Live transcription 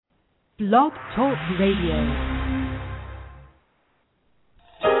Blog Talk Radio.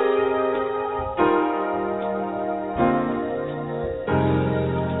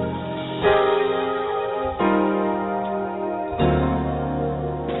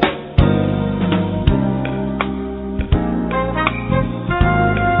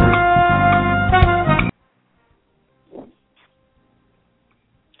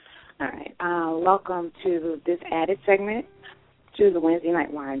 Welcome to this added segment to the Wednesday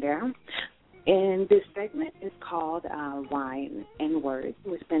Night Wind Down. And this segment is called Wine and Words.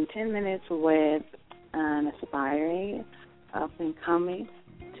 We spend 10 minutes with an aspiring up-and-coming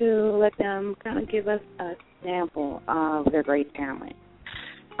to let them kind of give us a sample of their great talent.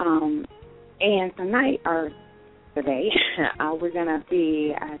 And tonight, or today, we're going to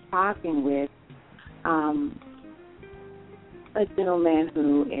be talking with a gentleman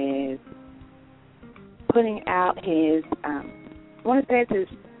who is putting out his, I want to say it's his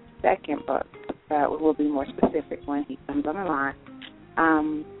second book, but we'll be more specific when he comes on the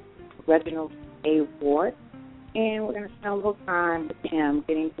line, Reginald A. And we're going to spend a little time with him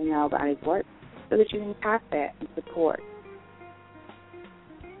getting to know about his work so that you can cop that and support.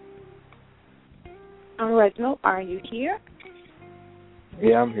 Reginald, are you here?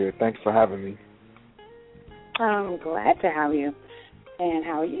 Yeah, I'm here. Thanks for having me. I'm glad to have you. And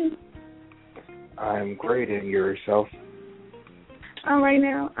how are you? I'm great, and yourself? Right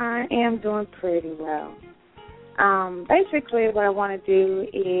now, I am doing pretty well. Basically, what I want to do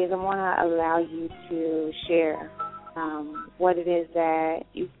is I want to allow you to share what it is that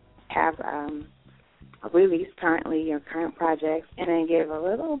you have released currently, your current projects, and then give a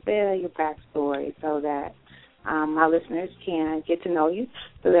little bit of your backstory so that my listeners can get to know you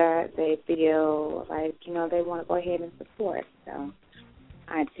so that they feel like, they want to go ahead and support. So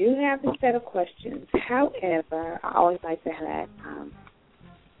I do have a set of questions. However, I always like to have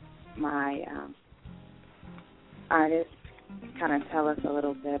my artists kind of tell us a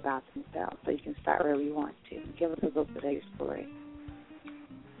little bit about themselves, so you can start wherever you want to. Give us a little bit of your story.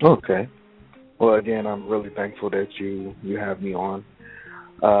 Okay. Well, again, I'm really thankful that you have me on.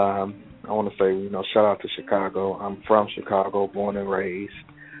 I want to say, shout out to Chicago. I'm from Chicago, born and raised.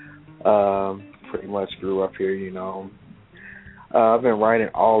 Pretty much grew up here, I've been writing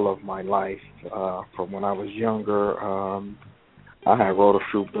all of my life. From when I was younger, I had wrote a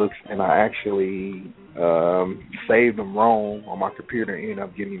few books, and I actually saved them wrong on my computer and ended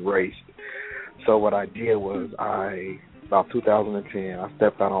up getting erased. So what I did was about 2010, I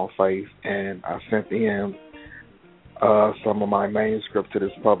stepped out on faith, and I sent in some of my manuscript to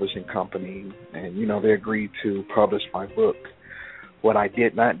this publishing company, and, they agreed to publish my book. What I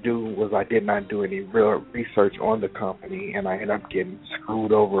did not do was I did not do any real research on the company, and I ended up getting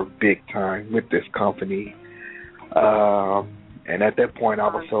screwed over big time with this company. And at that point, I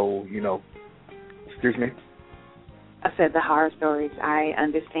was so, excuse me? I said the horror stories. I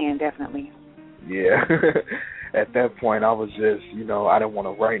understand, definitely. Yeah. At that point, I was just, I didn't want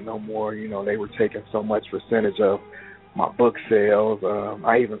to write no more. They were taking so much percentage of my book sales.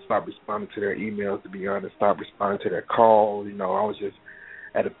 I even stopped responding to their emails, to be honest, stopped responding to their calls. I was just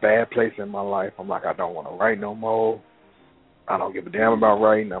at a bad place in my life. I'm like, I don't want to write no more. I don't give a damn about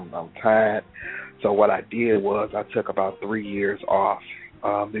writing. I'm tired. So what I did was I took about 3 years off.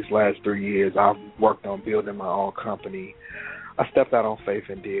 These last 3 years, I've worked on building my own company. I stepped out on faith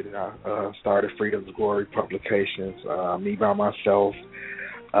and did it. I started Freedom's Glory Publications, me by myself.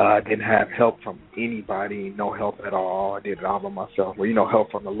 I didn't have help from anybody, no help at all. I did it all by myself. Well,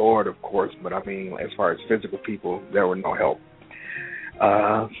 help from the Lord, of course, but I mean, as far as physical people, there were no help.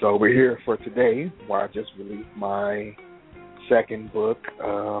 So we're here for today, where I just released my second book,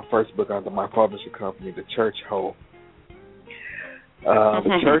 first book under my publishing company, the Church Hoe.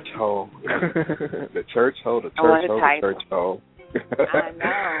 The Church Hoe. The Church Hoe, the Church Hoe, the Church Hoe. I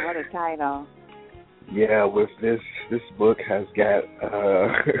know, what a title. Yeah, with this book has got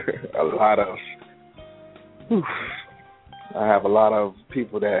a lot of, I have a lot of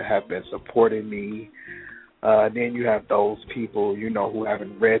people that have been supporting me. Then you have those people, who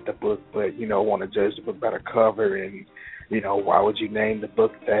haven't read the book but, want to judge the book by the cover and, why would you name the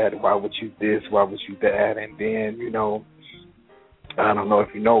book that? Why would you this? Why would you that? And then, I don't know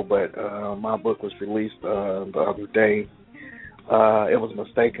if you know, but my book was released the other day. It was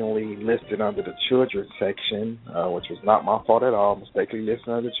mistakenly listed under the children's section, which was not my fault at all, mistakenly listed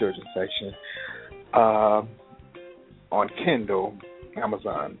under the children's section on Kindle,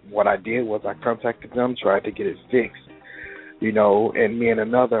 Amazon. What I did was I contacted them, tried to get it fixed, and me and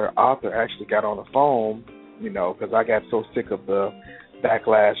another author actually got on the phone, because I got so sick of the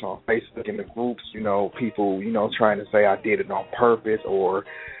backlash on Facebook in the groups, people, trying to say I did it on purpose or,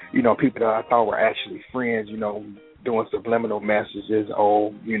 you know, people that I thought were actually friends, you know, doing subliminal messages.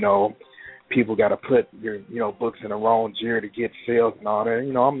 Oh, you know, people got to put your, you know, books in the wrong year to get sales and all that.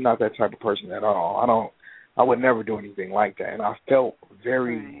 You know, I'm not that type of person at all. I would never do anything like that. And I felt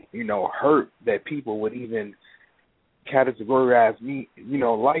very, you know, hurt that people would even categorize me, you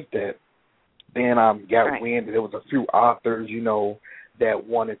know, like that. Then I got wind that there was a few authors, you know, that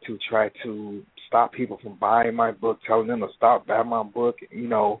wanted to try to stop people from buying my book, telling them to stop buying my book, you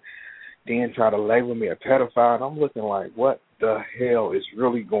know, then try to label me a pedophile. And I'm looking like, what the hell is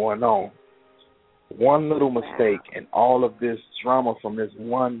really going on? One little mistake and all of this drama from this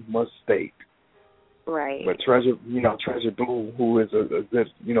one mistake. Right. But Treasure Blue, who is a good,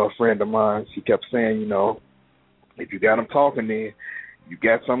 you know, friend of mine, she kept saying, you know, if you got them talking, then you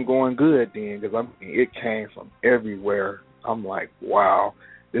got something going good then, because I mean, it came from everywhere. I'm like, wow,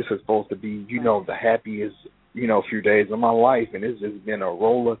 this is supposed to be, you know, the happiest, you know, few days of my life, and it's just been a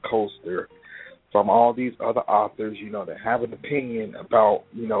roller coaster from all these other authors, you know, that have an opinion about,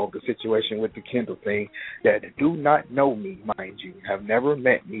 you know, the situation with the Kindle thing, that do not know me, mind you, have never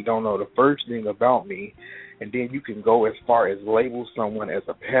met me, don't know the first thing about me, and then you can go as far as label someone as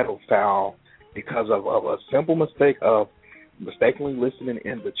a pedophile because of a simple mistake of mistakenly listening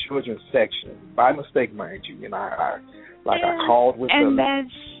in the children's section, by mistake, mind you, and I called with and them.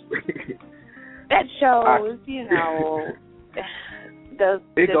 that shows, you know,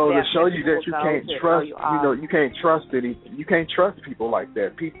 it goes to show you that you can't trust, you know, you can't trust people like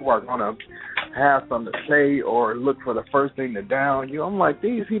that. People are gonna have something to say or look for the first thing to down you. I'm like,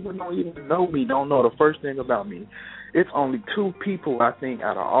 these people don't even know me, don't know the first thing about me. It's only two people, I think,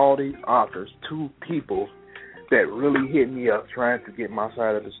 out of all these authors, two people that really hit me up trying to get my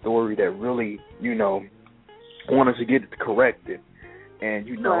side of the story, that really, you know, wanted to get it corrected. And,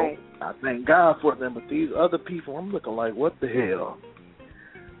 you know, I thank God for them, but these other people, I'm looking like, what the hell?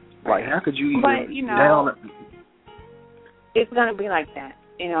 Like, how could you even down? It's going to be like that.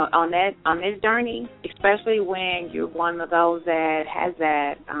 You know, on this journey, especially when you're one of those that has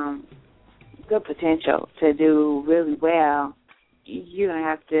that good potential to do really well, you're going to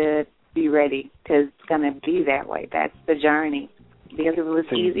have to be ready, because it's going to be that way. That's the journey. Because if it was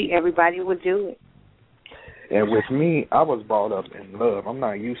easy, everybody would do it. And with me, I was brought up in love. I'm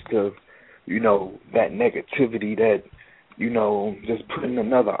not used to, you know, that negativity, that, you know, just putting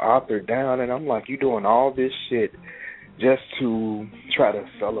another author down. And I'm like, you doing all this shit just to try to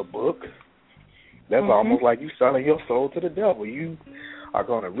sell a book? That's almost like you selling your soul to the devil. You are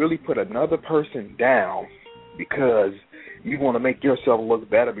going to really put another person down because you want to make yourself look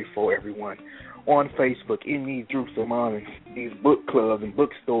better before everyone on Facebook, in these groups of mine, these book clubs and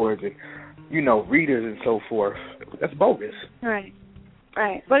bookstores and, you know, readers and so forth. That's bogus. Right.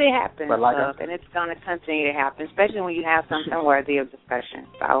 But it happens, and it's going to continue to happen, especially when you have something worthy of discussion.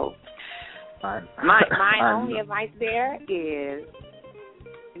 So my only advice there is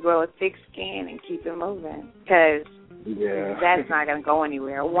grow a thick skin and keep it moving, because that's not going to go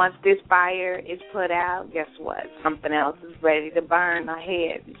anywhere. Once this fire is put out, guess what? Something else is ready to burn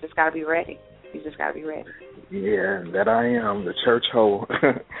ahead. You just got to be ready. Yeah, that I am, the Church Hoe.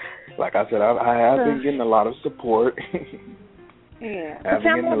 Like I said, I have been getting a lot of support. Yeah. I've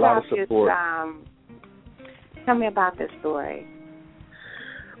been getting a lot of support. Tell me about this story.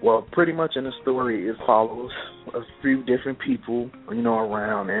 Well, pretty much in the story, it follows a few different people, you know,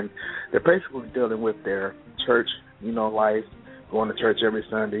 around, and they're basically dealing with their church, you know, life, going to church every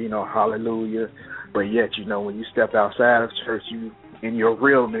Sunday, you know, hallelujah. But yet, you know, when you step outside of church, you, in your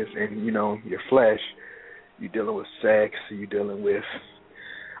realness and, you know, your flesh, you're dealing with sex, you're dealing with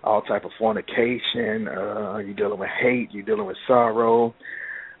all type of fornication, you're dealing with hate, you're dealing with sorrow.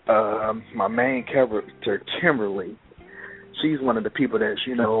 My main character, Kimberly, she's one of the people that,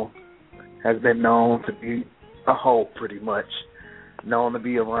 you know, has been known to be a hoe pretty much, known to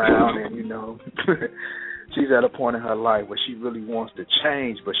be around, and, you know, she's at a point in her life where she really wants to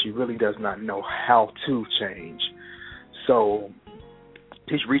change, but she really does not know how to change. So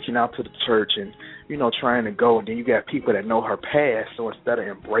she's reaching out to the church and, you know, trying to go. And then you got people that know her past, so instead of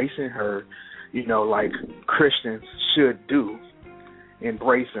embracing her, you know, like Christians should do,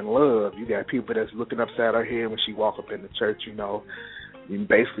 embrace and love, you got people that's looking upside her head when she walk up in the church, you know, and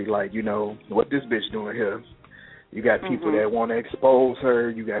basically like, you know, what this bitch doing here? You got people that want to expose her.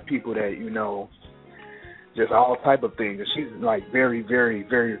 You got people that, you know, just all type of things. And she's like very, very,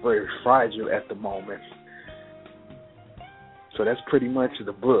 very, very fragile at the moment. So that's pretty much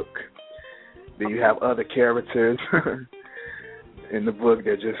the book. Then you have other characters in the book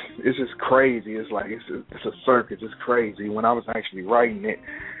that it's just crazy. It's like it's a circus. It's crazy. When I was actually writing it,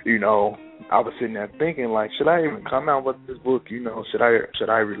 you know, I was sitting there thinking, like, should I even come out with this book? You know, should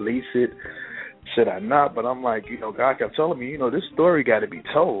I release it? Should I not? But I'm like, you know, God kept telling me, you know, this story got to be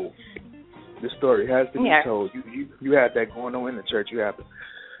told. This story has to be told. You had that going on in the church. You have the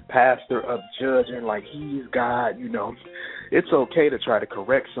pastor up judging like he's God. You know, it's okay to try to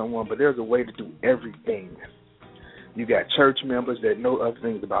correct someone, but there's a way to do everything. You got church members that know other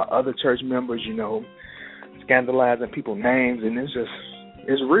things about other church members, you know, scandalizing people's names, and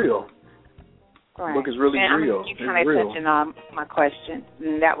it's real. Right. The book is really real. You kind of touching on my question,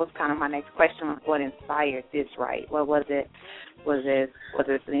 and that was kind of my next question: what inspired this? Right? What was it? Was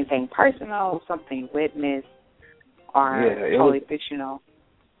it anything personal, something you witnessed, or totally fictional?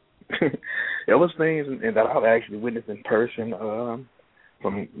 It was things that I've actually witnessed in person.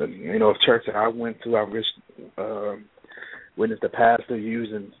 From a church that I went to, I witnessed the pastor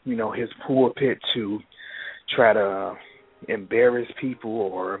using his pulpit to try to embarrass people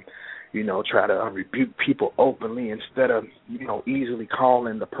or try to rebuke people openly instead of easily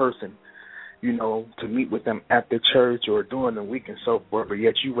calling the person to meet with them at the church or during the week and so forth. But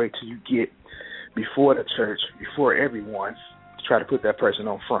yet you wait till you get before the church, before everyone, to try to put that person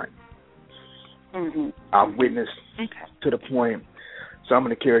on front. Mm-hmm. I've witnessed to the point some of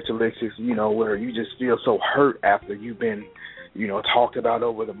the characteristics, where you just feel so hurt after you've been, talked about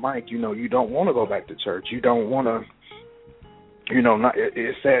over the mic. You don't want to go back to church. You don't want to,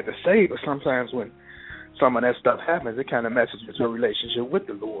 it's sad to say, but sometimes when some of that stuff happens, it kind of messes with your relationship with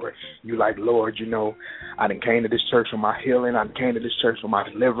the Lord. You like, Lord, I done came to this church for my healing. I done came to this church for my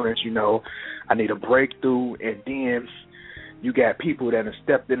deliverance. I need a breakthrough. And then you got people that have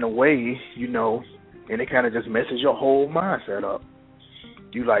stepped in the way, and it kind of just messes your whole mindset up.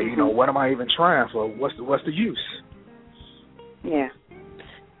 You like, what am I even trying for? What's the use? Yeah.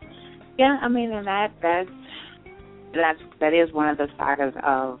 Yeah, I mean, and that is one of the sagas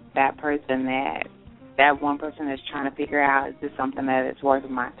of that person that one person is trying to figure out, is this something that is worth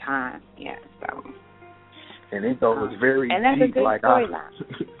my time? Yeah, so. And it goes very and that's deep. A good like storyline.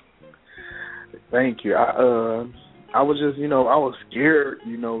 Thank you. I was just, I was scared,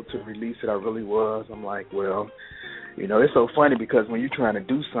 to release it. I really was. I'm like, well, it's so funny because when you're trying to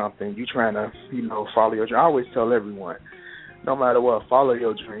do something, you're trying to, follow your dream. I always tell everyone, no matter what, follow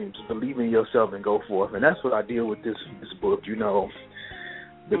your dreams, believe in yourself, and go forth. And that's what I deal with this book,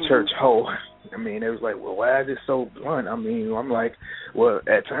 the Church Hoe. I mean, it was like, well, why is it so blunt? I mean, I'm like, well,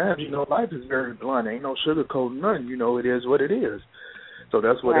 at times, life is very blunt. Ain't no sugarcoating nothing. It is what it is. So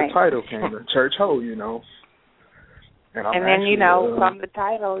that's where the title came, the Church Hoe, And then, actually, from the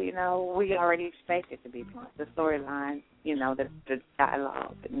title, we already expect it to be blunt. The storyline, the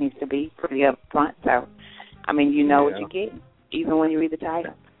dialogue, it needs to be pretty upfront. So, I mean, what you get, even when you read the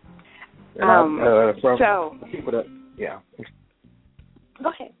title. From people that, Go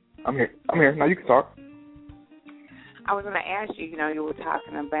ahead. I'm here. Now you can talk. I was going to ask you, you were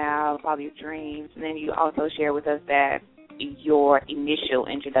talking about follow your dreams, and then you also shared with us that your initial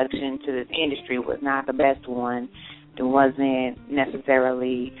introduction to this industry was not the best one. It wasn't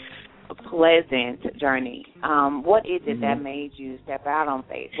necessarily a pleasant journey. What is it that made you step out on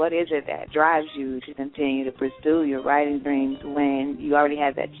faith? What is it that drives you to continue to pursue your writing dreams when you already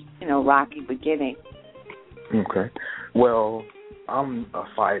had that, rocky beginning? Okay. Well, I'm a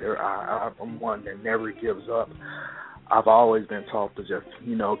fighter. I'm one that never gives up. I've always been taught to just,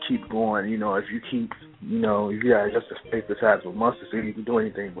 keep going. If you keep, you got just a faith the size of a mustard seed, you can do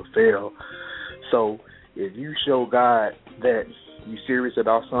anything but fail. So if you show God that you're serious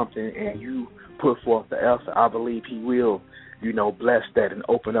about something and you put forth the effort, I believe He will, bless that and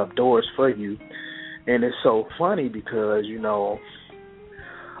open up doors for you. And it's so funny because,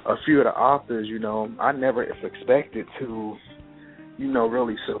 a few of the authors, I never expected to,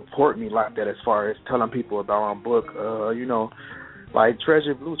 really support me like that as far as telling people about my book. Like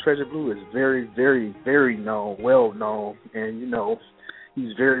Treasure Blue. Treasure Blue is very, very, very well known, and,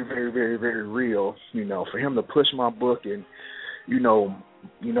 he's very, very, very, very real. For him to push my book and,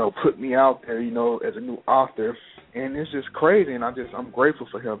 put me out there, as a new author, and it's just crazy. And I'm grateful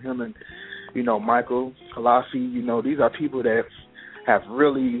for him. Him and, Michael Kalafi, these are people that have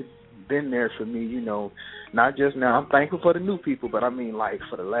really been there for me, not just now. I'm thankful for the new people, but I mean, like,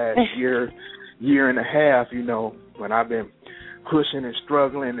 for the last year and a half, when I've been pushing and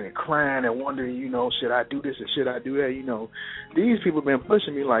struggling and crying and wondering, should I do this or should I do that? These people have been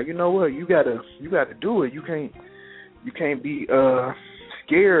pushing me like, what, you gotta do it. You can't be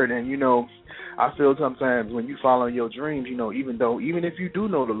scared. And I feel sometimes when you follow your dreams, even if you do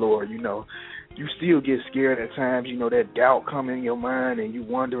know the Lord, you still get scared at times. That doubt come in your mind and you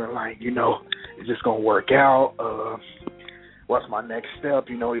wondering like, is this gonna work out? What's my next step?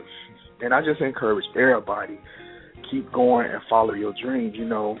 And I just encourage everybody, keep going and follow your dreams. You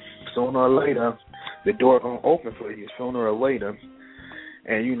know, sooner or later, the door gonna open for you. Sooner or later,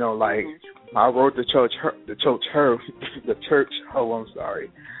 and you know, like I wrote the Church Hoe. I'm sorry,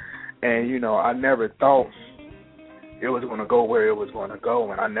 and you know, I never thought it was gonna go where it was gonna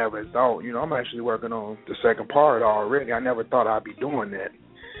go, and I never thought, you know, I'm actually working on the second part already. I never thought I'd be doing that,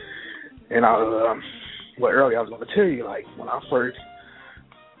 and earlier I was gonna tell you, like when I first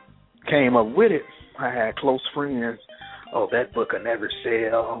came up with it, I had close friends. Oh, that book will never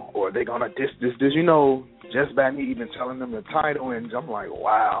sell, or they're gonna this. You know, just by me even telling them the title, and I'm like,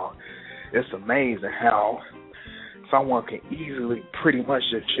 wow, it's amazing how someone can easily pretty much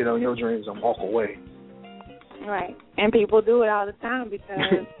just shit on your dreams and walk away. Right, and people do it all the time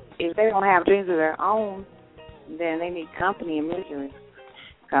because if they don't have dreams of their own, then they need company and misery.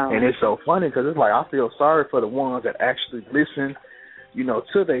 So. And it's so funny because it's like I feel sorry for the ones that actually listen, you know,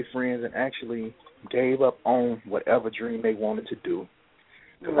 to their friends and actually gave up on whatever dream they wanted to do.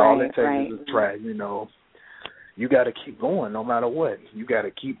 Because all it takes is a try, you know. You got to keep going no matter what. You got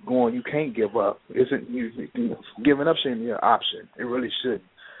to keep going. You can't give up. Giving up shouldn't be an option. It really shouldn't.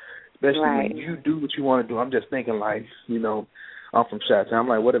 Especially when you do what you want to do. I'm just thinking like, you know, I'm from Chi-Town. I'm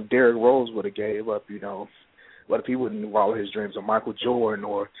like, what if Derrick Rose would have gave up, you know? What if he wouldn't follow his dreams, or Michael Jordan,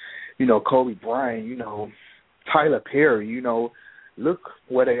 or, you know, Kobe Bryant, you know, Tyler Perry, you know? Look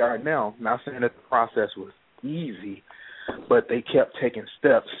where they are now. Not saying that the process was easy, but they kept taking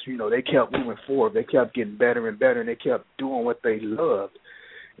steps. You know, they kept moving forward. They kept getting better and better, and they kept doing what they loved.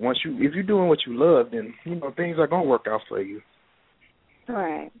 If you're doing what you love, then, you know, things are going to work out for you. All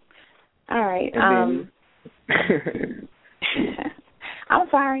right. I'm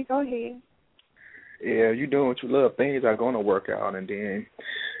sorry. Go ahead. Yeah, you're doing what you love. Things are going to work out. And then,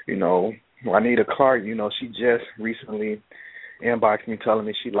 you know, Juanita Clark, you know, she just recently inboxed me telling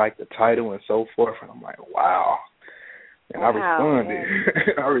me she liked the title and so forth. And I'm like, wow. And I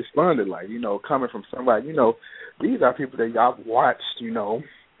responded like, you know, coming from somebody, you know, these are people that y'all watched, you know,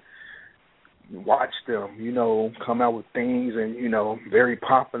 watch them, you know, come out with things and, you know, very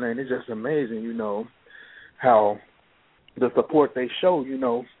popular. And it's just amazing, you know, how the support they show, you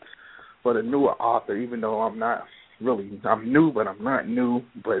know, for the newer author, even though I'm new, but I'm not new.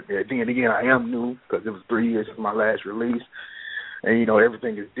 But then again, I am new because it was 3 years since my last release. And, you know,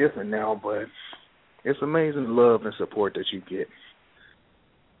 everything is different now, but it's amazing the love and support that you get.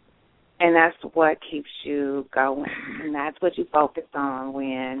 And that's what keeps you going. And that's what you focus on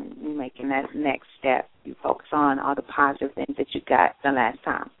when you're making that next step. You focus on all the positive things that you got the last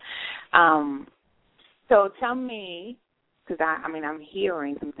time. So tell me, because I'm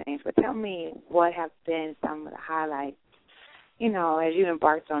hearing some things, but tell me what have been some of the highlights, you know, as you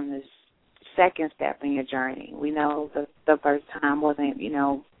embarked on this second step in your journey. We know the first time wasn't, you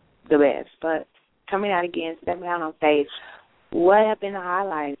know, the best, but coming out again, stepping out on stage, what have been the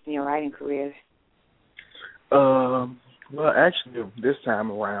highlights in your writing career? Well, actually, this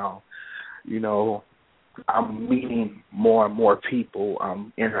time around, you know, I'm meeting more and more people.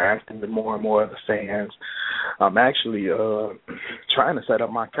 I'm interacting with more and more of the fans. I'm actually trying to set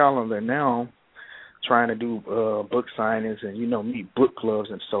up my calendar now, trying to do book signings and, you know, meet book clubs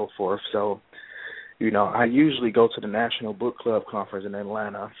and so forth. So, you know, I usually go to the National Book Club Conference in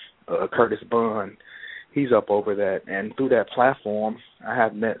Atlanta. Curtis Bunn, he's up over that. And through that platform, I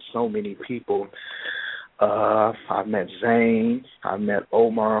have met so many people. I've met Zane, I've met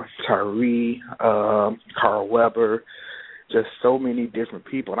Omar Tyree, Carl Weber, just so many different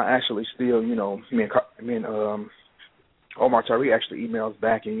people. And I actually still, you know, me and Omar Tyree actually emails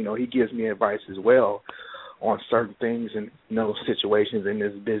back, and, you know, he gives me advice as well on certain things and, you know, situations in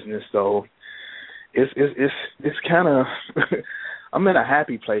this business. So it's kind of I'm in a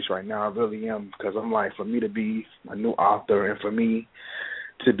happy place right now. I really am, because I'm like, for me to be a new author and for me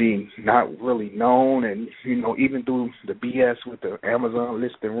to be not really known, and, you know, even through the BS with the Amazon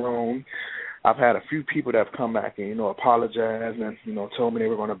listing wrong, I've had a few people that have come back and, you know, apologized and, you know, told me they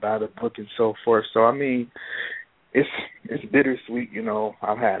were going to buy the book and so forth. So, I mean, it's bittersweet, you know.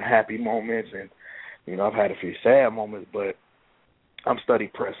 I've had happy moments and, you know, I've had a few sad moments, but I'm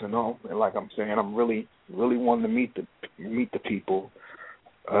steady pressing on. And like I'm saying, I'm really, really wanting to meet the people.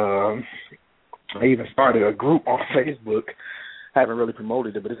 I even started a group on Facebook. Haven't really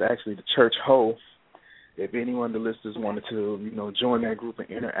promoted it, but it's actually the Church Hoe. If anyone of the listeners wanted to, you know, join that group and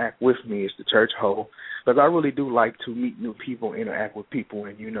interact with me, it's the Church Hoe. Because I really do like to meet new people, interact with people,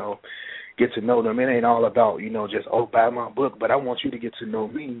 and, you know, get to know them. It ain't all about, you know, just, buy my book, but I want you to get to know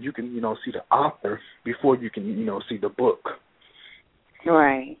me. You can, you know, see the author before you can, you know, see the book.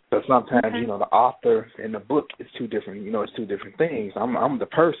 Right. So sometimes, you know, the author and the book is two different, you know, it's two different things. I'm the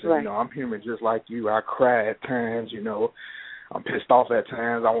person, Right. you know, I'm human just like you. I cry at times, you know. I'm pissed off at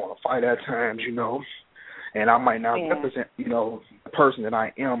times. I want to fight at times, you know. And I might not represent, you know, the person that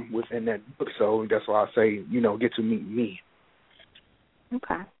I am within that book. So that's why I say, you know, get to meet me.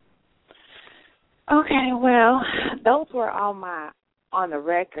 Okay. Okay, well, those were all my on the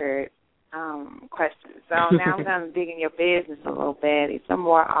record questions. So now I'm going to dig in your business a little bit. Some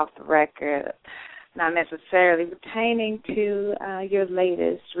more off the record, not necessarily pertaining to your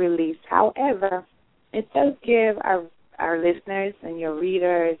latest release. However, it does give our listeners and your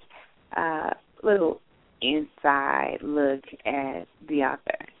readers a little inside look at the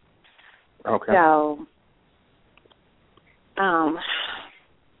author. Okay. So,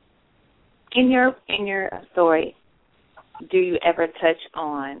 in your story, do you ever touch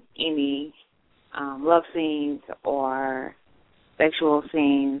on any love scenes or sexual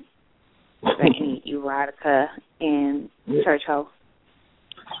scenes or any erotica in Church Hoe?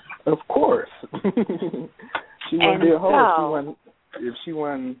 Of course. She wouldn't be a hoe if she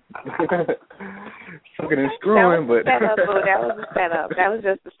wasn't sucking and screwing. But that was a setup. That was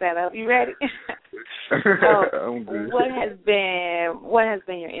just a setup. You ready? So, what has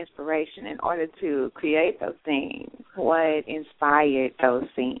been your inspiration in order to create those scenes? What inspired those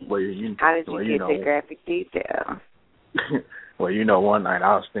scenes? How did you get the graphic detail? Well, you know, one night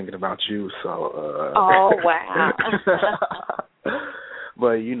I was thinking about you, so. Oh wow!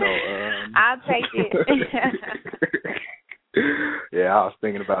 But you know, I'll take it. Yeah, I was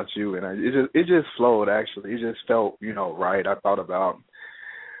thinking about you, and it just flowed. Actually, it just felt, you know, right. I thought about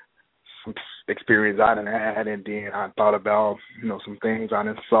some experience I done had, and then I thought about, you know, some things I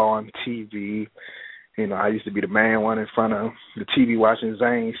done saw on TV. You know, I used to be the main one in front of the TV watching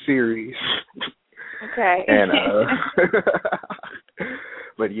Zane series. Okay. And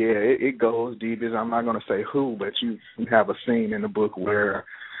but yeah, it goes deep. I'm not going to say who, but you have a scene in the book where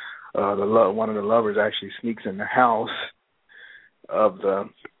one of the lovers actually sneaks in the house of the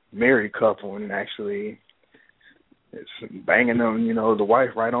married couple and actually is banging them, you know, the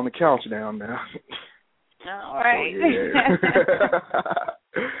wife right on the couch down there. All right. So, yeah.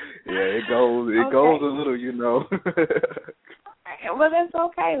 Yeah, it goes a little, you know. Well, that's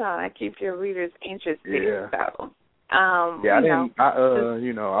okay, though. That keeps your readers interested. Yeah. So,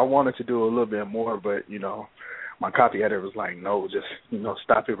 I wanted to do a little bit more, but, you know, my copy editor was like, no, just, you know,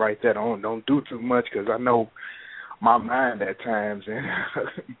 stop it right there. Don't do too much, because I know my mind at times, and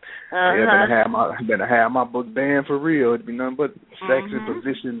better have my book banned for real. It'd be nothing but sex and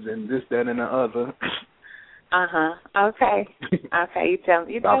positions and this, that, and the other. Okay. You tell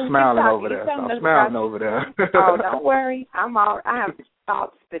me. Stop smiling over there. Oh, don't worry. I have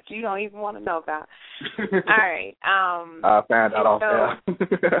thoughts that you don't even want to know about. All right. I found out off air.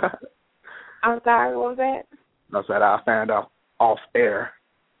 I'm sorry. What was that? I said I found out off air.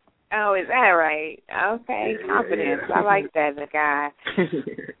 Oh, is that right? Okay, yeah, confidence. Yeah. I like that, the guy.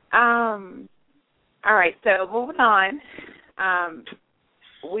 All right, so moving on.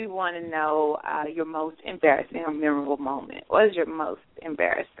 We want to know your most embarrassing or memorable moment. What is your most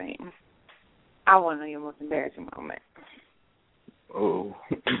embarrassing? I want to know your most embarrassing moment. Oh.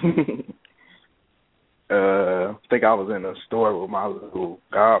 I think I was in a store with my little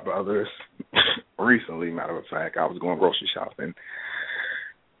godbrothers recently, matter of fact. I was going grocery shopping.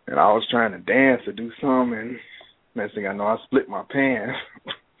 And I was trying to dance or do something, and next thing I know, I split my pants.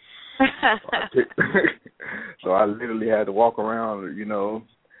 So I literally had to walk around, you know,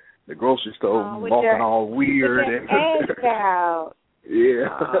 the grocery store, walking all weird. With your ass out. Yeah.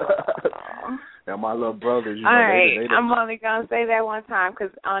 And my little brothers, you know, all right, I'm only going to say that one time,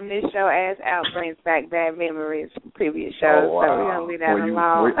 because on this show, Ass Out brings back bad memories from previous shows, wow. So we're going to leave that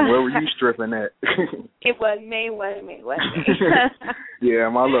alone. Where were you stripping at? It wasn't me. Yeah,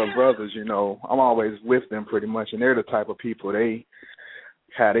 my little brothers, you know, I'm always with them pretty much, and they're the type of people, they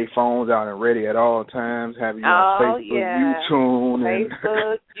have their phones out and ready at all times, have you on Facebook,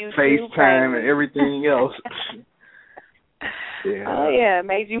 YouTube, and FaceTime, and everything else. Yeah. Oh, yeah, it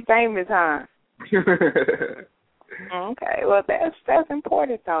made you famous, huh? Okay, well, that's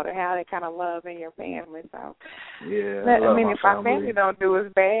important, though, to have that kind of love in your family. So, yeah, I mean, if our family don't do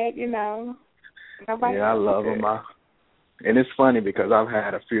us bad, you know, nobody. Yeah, I love them. And it's funny because I've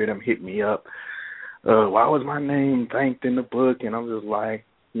had a few of them hit me up. Why was my name thanked in the book? And I'm just like,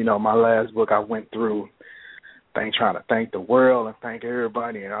 you know, my last book I went through, trying to thank the world and thank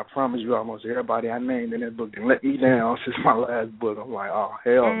everybody, and I promise you, almost everybody I named in that book didn't let me down since my last book. I'm like, oh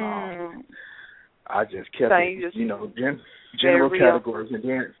hell no. I just kept it, you know, general categories,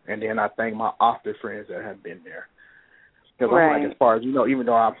 and then I thank my author friends that have been there. Because I'm like, as far as, even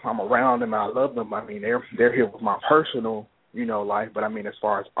though I'm around them and I love them, I mean, they're here with my personal, life. But, I mean, as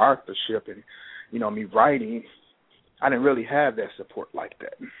far as authorship and, me writing, I didn't really have that support like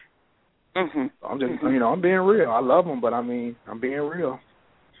that. Mm-hmm. So I'm just, I'm being real. I love them, but, I mean, I'm being real.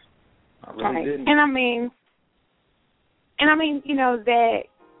 I really didn't. And I mean, that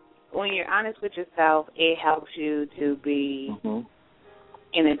when you're honest with yourself, it helps you to be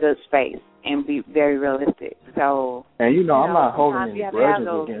in a good space and be very realistic. So, and I'm not holding any grudges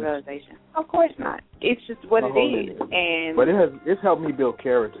against realizations. Of course not. It's just what it is. But it's helped me build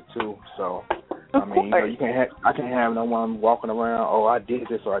character too. So, I mean, I can't have no one walking around, oh, I did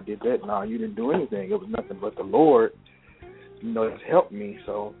this or I did that. No, you didn't do anything. It was nothing but the Lord, that's helped me.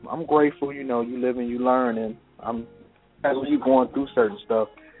 So I'm grateful. You live and you learn, and as when you're going through certain stuff,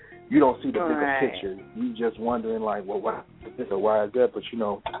 you don't see the bigger picture. You just wondering like, well, why is this or why is that? But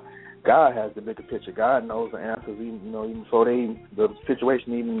God has the bigger picture. God knows the answers, even before the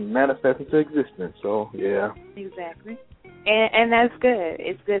situation even manifests into existence. So yeah. Exactly. And that's good.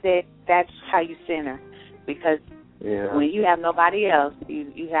 It's good that that's how you center, because when you have nobody else,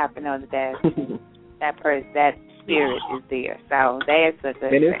 you have to know that that spirit is there. So that's a good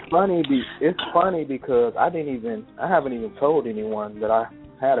thing. And it's funny because I haven't even told anyone that I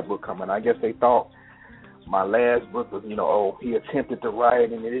had a book coming. I guess they thought my last book was, he attempted to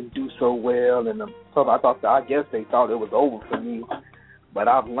write and it didn't do so well, and so I guess they thought it was over for me. But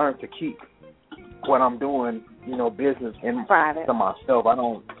I've learned to keep what I'm doing, business in private to myself. I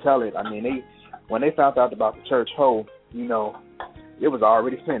don't tell it. I mean, when they found out about the Church Hoe, it was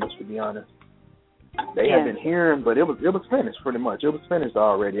already finished, to be honest. They had been hearing, but it was finished pretty much. It was finished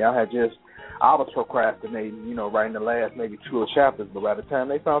already. I was procrastinating, writing the last maybe 2 chapters, but by the time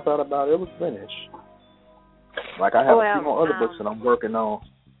they found out about it, it was finished. Like I have a few more other books that I'm working on.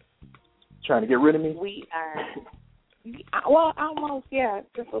 Trying to get rid of me? We are. Well, almost,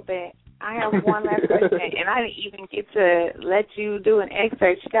 just a little bit. I have one last question, and I didn't even get to let you do an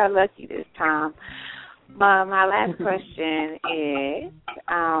excerpt. You got lucky this time. My last question is,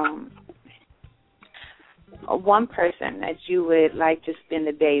 one person that you would like to spend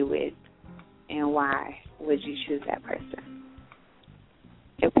the day with, and why would you choose that person?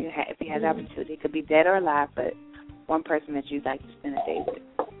 If you had the opportunity, it could be dead or alive, but one person that you'd like to spend a day with.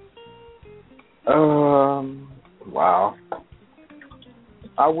 Wow.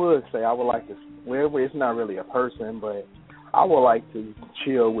 I would say I would like to. Well, it's not really a person, but I would like to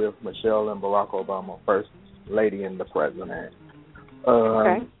chill with Michelle and Barack Obama, First Lady and the President.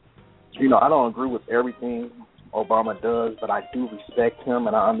 Okay. I don't agree with everything Obama does, but I do respect him,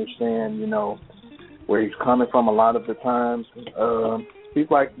 and I understand, where he's coming from a lot of the times. He's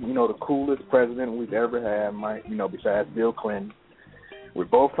like, the coolest president we've ever had, besides Bill Clinton. We're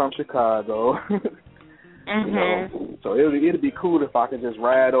both from Chicago. So it'd be cool if I could just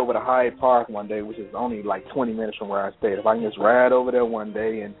ride over to Hyde Park one day, which is only like 20 minutes from where I stayed. If I can just ride over there one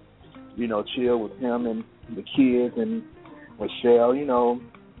day and, chill with him and the kids and Michelle,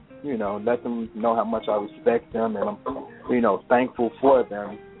 let them know how much I respect them and I'm, thankful for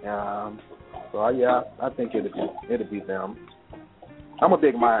them. I think it'd be them. I'm a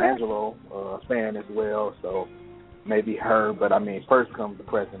big Maya Angelou fan as well, so maybe her. But I mean, first comes the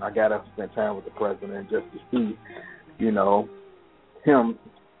president. I gotta spend time with the president just to see, him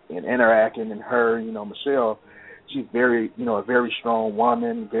and interacting, and her. Michelle, she's very, a very strong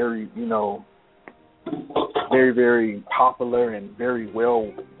woman, very, very, very popular and very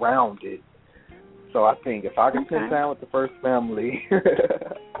well rounded. So I think if I can spend time with the first family,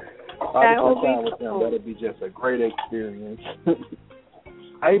 that'd be just a great experience.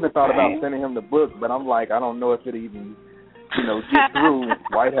 I even thought about sending him the book, but I'm like, I don't know if it even, get through.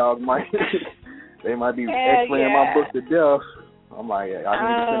 White House they might be X-raying my book to death. I'm like, I need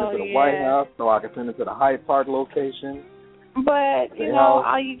to send it to the White House so I can send it to the Hyde Park location. But,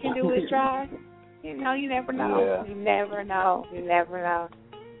 all you can do is try. You never know. Yeah. You never know.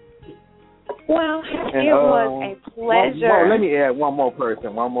 Well, it was a pleasure. Let me add one more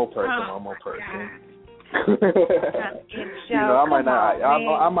person. I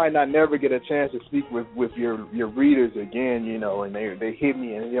might not never get a chance to speak with your readers again, and they hit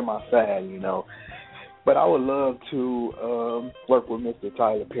me and hear my side, But I would love to work with Mr.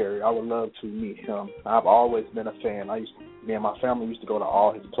 Tyler Perry. I would love to meet him. I've always been a fan. Me and my family used to go to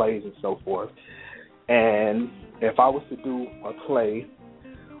all his plays and so forth. And if I was to do a play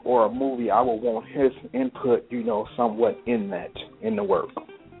or a movie, I would want his input, somewhat in the work.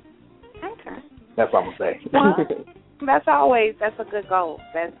 Okay. That's what I'm going to say. Well, that's a good goal.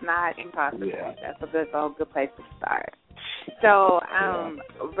 That's not impossible. Yeah. That's a good goal, good place to start. So,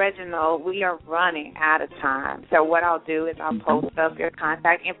 Reginald, we are running out of time. So what I'll do is I'll post up your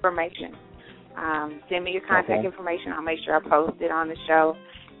contact information. Send me your contact information. I'll make sure I post it on the show,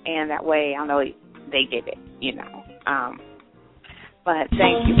 and that way I'll know they get it, you know. But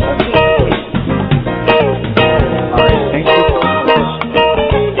thank you for being with me. All right, thank you.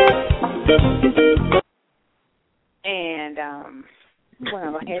 And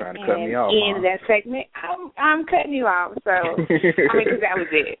well, trying to cut me off, in that segment, I'm cutting you off. So I mean, because that was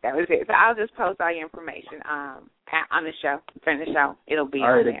it. So I'll just post all your information on the show. During the show, it'll be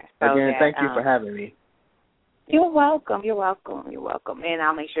all right, on there. So again, that, thank you for having me. You're welcome. And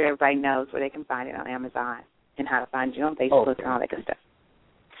I'll make sure everybody knows where they can find it on Amazon and how to find you on Facebook and all that good stuff.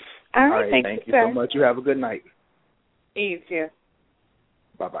 All right, thank you so much. You have a good night. You too.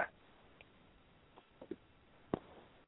 Bye-bye.